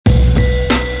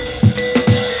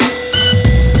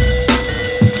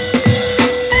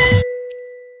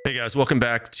Hey guys, welcome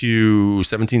back to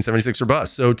 1776 or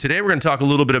Bust. So today we're going to talk a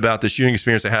little bit about the shooting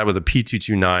experience I had with a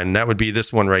P229, and that would be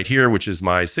this one right here, which is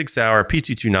my Sig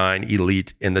P229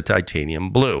 Elite in the titanium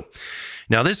blue.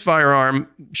 Now this firearm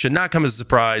should not come as a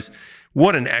surprise.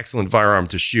 What an excellent firearm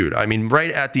to shoot. I mean, right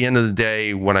at the end of the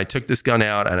day, when I took this gun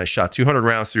out and I shot 200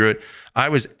 rounds through it, I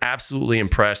was absolutely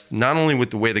impressed, not only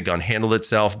with the way the gun handled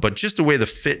itself, but just the way the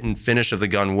fit and finish of the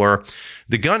gun were.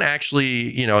 The gun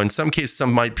actually, you know, in some cases,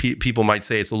 people might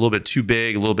say it's a little bit too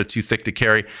big, a little bit too thick to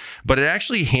carry, but it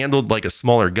actually handled like a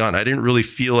smaller gun. I didn't really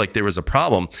feel like there was a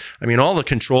problem. I mean, all the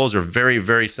controls are very,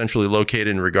 very centrally located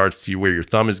in regards to where your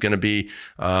thumb is going to be.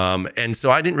 And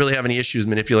so I didn't really have any issues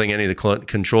manipulating any of the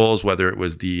controls, whether it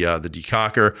was the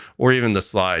decocker or even the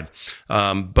slide.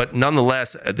 But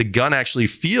nonetheless, the gun actually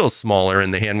feels smaller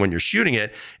in the hand when you're shooting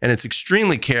it, and it's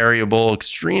extremely carryable,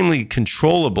 extremely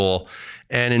controllable,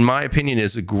 and in my opinion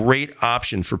is a great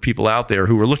option for people out there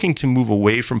who are looking to move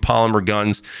away from polymer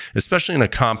guns, especially in a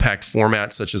compact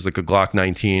format such as like a Glock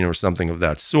 19 or something of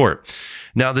that sort.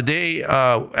 Now the day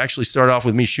actually started off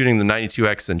with me shooting the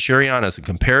 92X Centurion as a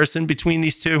comparison between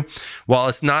these two. While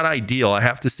it's not ideal, I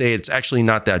have to say it's actually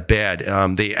not that bad.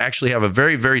 They actually have a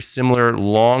very, very similar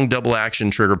long double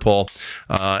action trigger pull.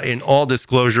 In all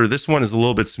disclosure, this one is a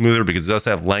little bit smoother because it does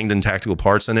have Langdon tactical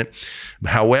parts in it.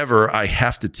 However, I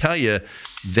have to tell you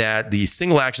that the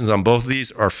single actions on both of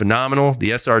these are phenomenal.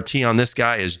 The SRT on this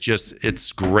guy is just,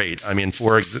 it's great. I mean,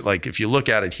 like if you look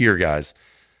at it here, guys,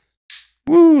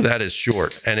 woo, that is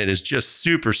short, and it is just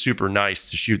super, super nice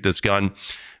to shoot this gun.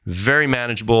 Very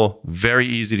manageable, very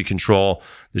easy to control.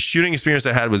 The shooting experience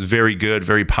I had was very good,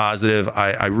 very positive.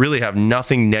 I really have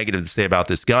nothing negative to say about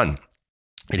this gun.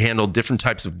 It handled different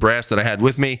types of brass that I had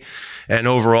with me, and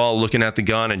overall, looking at the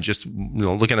gun and just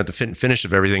looking at the fit and finish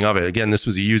of everything of it. Again, this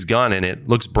was a used gun, and it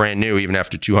looks brand new even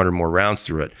after 200 more rounds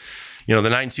through it. You know, the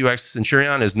 92X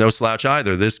Centurion is no slouch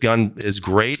either. This gun is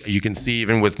great. You can see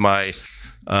even with my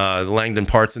Langdon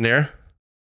parts in there,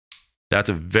 that's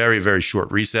a very, very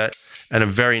short reset and a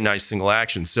very nice single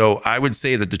action. So I would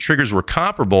say that the triggers were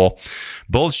comparable,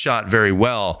 both shot very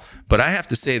well, but I have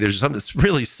to say there's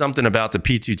really something about the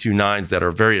P229s that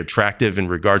are very attractive in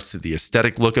regards to the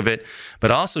aesthetic look of it, but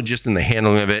also just in the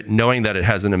handling of it, knowing that it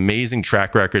has an amazing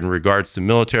track record in regards to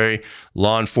military,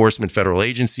 law enforcement, federal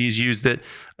agencies used it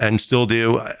and still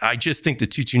do. I just think the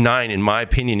 229, in my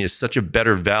opinion, is such a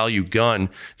better value gun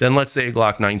than, let's say, a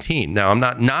Glock 19. Now, I'm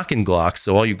not knocking Glocks,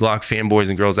 so all you Glock fanboys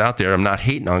and girls out there, I'm not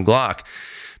hating on Glock.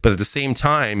 But at the same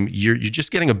time, you're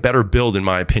just getting a better build, in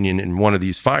my opinion, in one of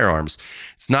these firearms.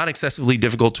 It's not excessively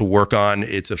difficult to work on.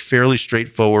 It's a fairly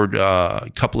straightforward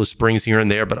couple of springs here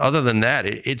and there. But other than that,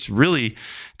 it's really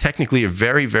technically a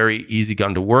very, very easy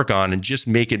gun to work on, and just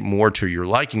make it more to your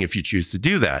liking if you choose to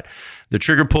do that. The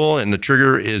trigger pull and the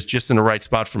trigger is just in the right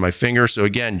spot for my finger. So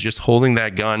again, just holding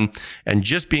that gun and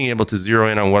just being able to zero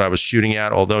in on what I was shooting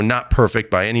at, although not perfect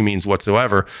by any means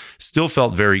whatsoever, still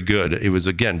felt very good. It was,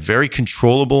 again, very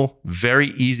controllable, very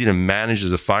easy to manage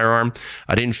as a firearm.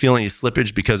 I didn't feel any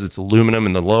slippage because it's aluminum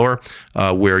in the lower,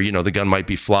 where, you know, the gun might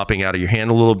be flopping out of your hand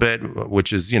a little bit,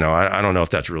 which is, you know, I don't know if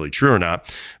that's really true or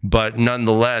not. But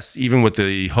nonetheless, even with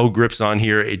the hoe grips on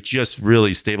here, it just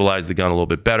really stabilized the gun a little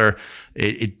bit better.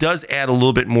 It does add a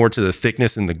little bit more to the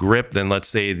thickness and the grip than, let's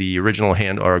say, the original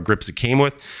hand or grips it came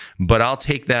with, but I'll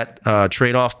take that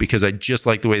trade-off because I just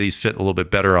like the way these fit a little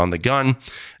bit better on the gun,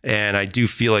 and I do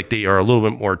feel like they are a little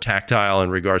bit more tactile in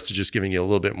regards to just giving you a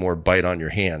little bit more bite on your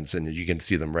hands, and you can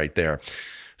see them right there.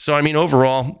 So, I mean,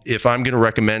 overall, if I'm going to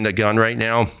recommend a gun right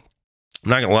now, I'm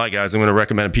not gonna lie, guys, I'm gonna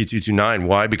recommend a P229.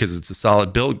 Why? Because it's a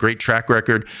solid build, great track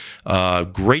record,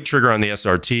 great trigger on the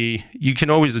SRT. You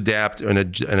can always adapt and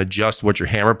adjust what your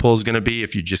hammer pull is gonna be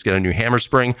if you just get a new hammer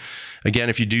spring. Again,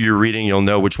 if you do your reading, you'll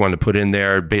know which one to put in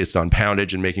there based on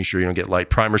poundage and making sure you don't get light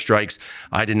primer strikes.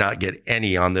 I did not get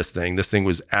any on this thing. This thing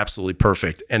was absolutely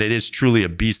perfect, and it is truly a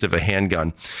beast of a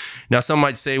handgun. Now, some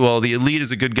might say, well, the Elite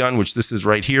is a good gun, which this is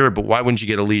right here, but why wouldn't you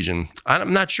get a Legion?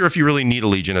 I'm not sure if you really need a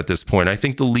Legion at this point. I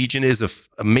think the Legion is an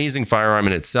amazing firearm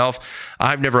in itself.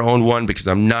 I've never owned one because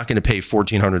I'm not going to pay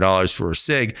 $1,400 for a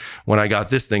Sig when I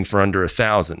got this thing for under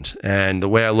 $1,000. And the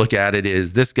way I look at it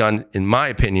is this gun, in my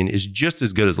opinion, is just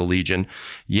as good as a Legion.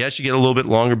 Yes, you get a little bit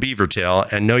longer beaver tail,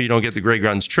 and no, you don't get the Grey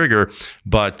Guns trigger,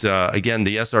 but again,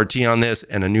 the SRT on this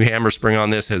and a new hammer spring on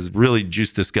this has really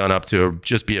juiced this gun up to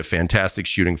just be a fantastic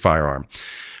shooting firearm.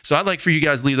 So I'd like for you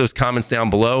guys to leave those comments down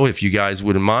below if you guys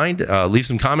wouldn't mind. Leave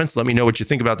some comments. Let me know what you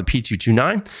think about the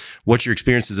P229, what what your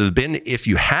experiences have been, if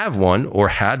you have one or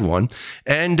had one,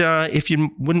 and if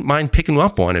you wouldn't mind picking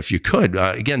up one if you could.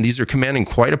 Again, these are commanding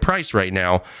quite a price right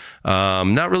now.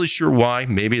 Not really sure why.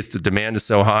 Maybe it's the demand is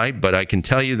so high, but I can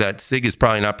tell you that Sig is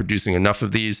probably not producing enough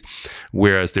of these,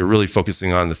 whereas they're really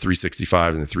focusing on the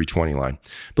 365 and the 320 line.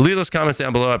 But leave those comments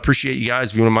down below. I appreciate you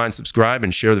guys. If you wouldn't mind, subscribe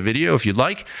and share the video if you'd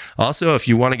like. Also, if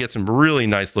you want to get some really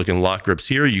nice looking lock grips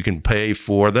here, you can pay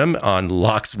for them on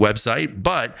Lock's website,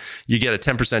 but you get a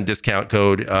 10% discount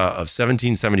code of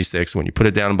 1776. When you put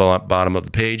it down the bottom of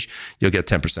the page, you'll get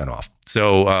 10% off.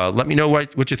 So let me know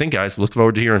what you think, guys. Look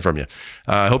forward to hearing from you.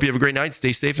 I hope you have a great night.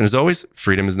 Stay safe. And as always,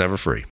 freedom is never free.